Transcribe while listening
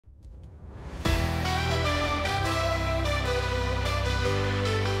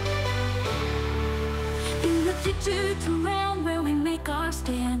to ground where we make our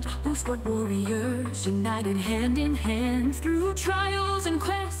stand. Oofsquad warriors, united hand in hand. Through trials and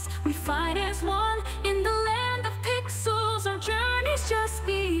quests, we fight as one. In the land of pixels, our journey's just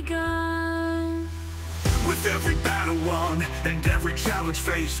begun. With every battle won and every challenge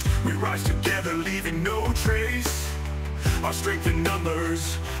faced, we rise together, leaving no trace. Our strength in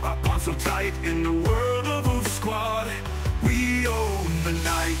numbers, our bonds so tight. In the world of Oofsquad, we own the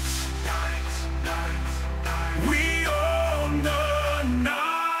night. We own the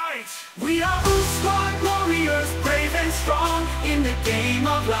night. We are Oofsquad warriors, brave and strong. In the game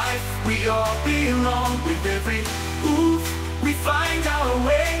of life, we all belong. With every oof, we find our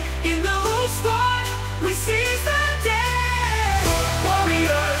way. In the Oofsquad, we seize the day.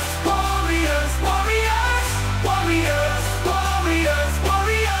 Warriors, warriors, warriors, warriors, warriors,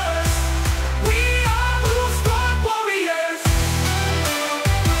 warriors. We are Oofsquad warriors.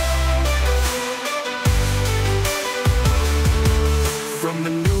 From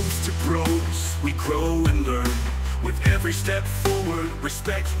the noobs to pros, we grow and learn. With every step forward,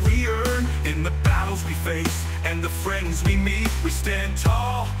 respect we earn. In the battles we face and the friends we meet, we stand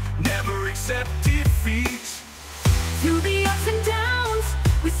tall, never accept defeat. Through the ups and downs,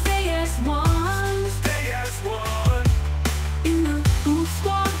 we stay as one. Stay as one. In the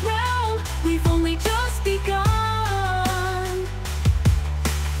Oofsquad realm, we've only just begun.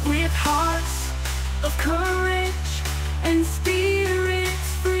 With hearts of courage and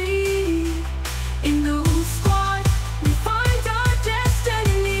spirits free. In the Oofsquad, we find our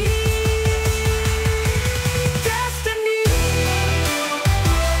destiny. Destiny.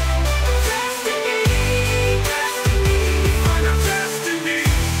 Destiny. Destiny. We find our destiny.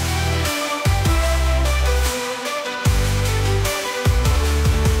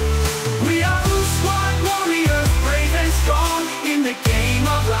 We are Oofsquad warriors, brave and strong. In the game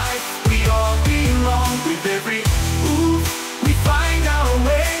of life, we all belong. With every oof, we find our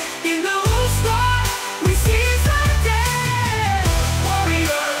way. In the Oofsquad, we seize the day.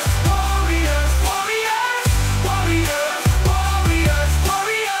 Warriors, warriors, warriors, warriors, warriors,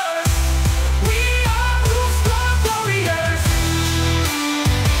 warriors. We are Oofsquad warriors.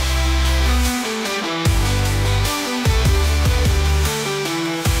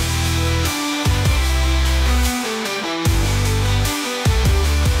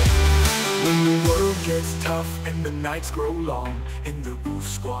 When the world gets tough and the nights grow long, in the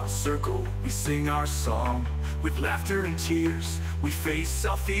Oofsquad circle we sing our song. With laughter and tears, we face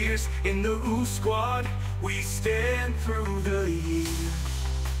our fears. In the Oofsquad, we stand through the year.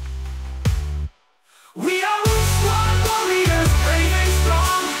 We are Oofsquad warriors, brave and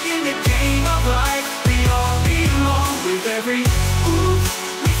strong. In the game of life,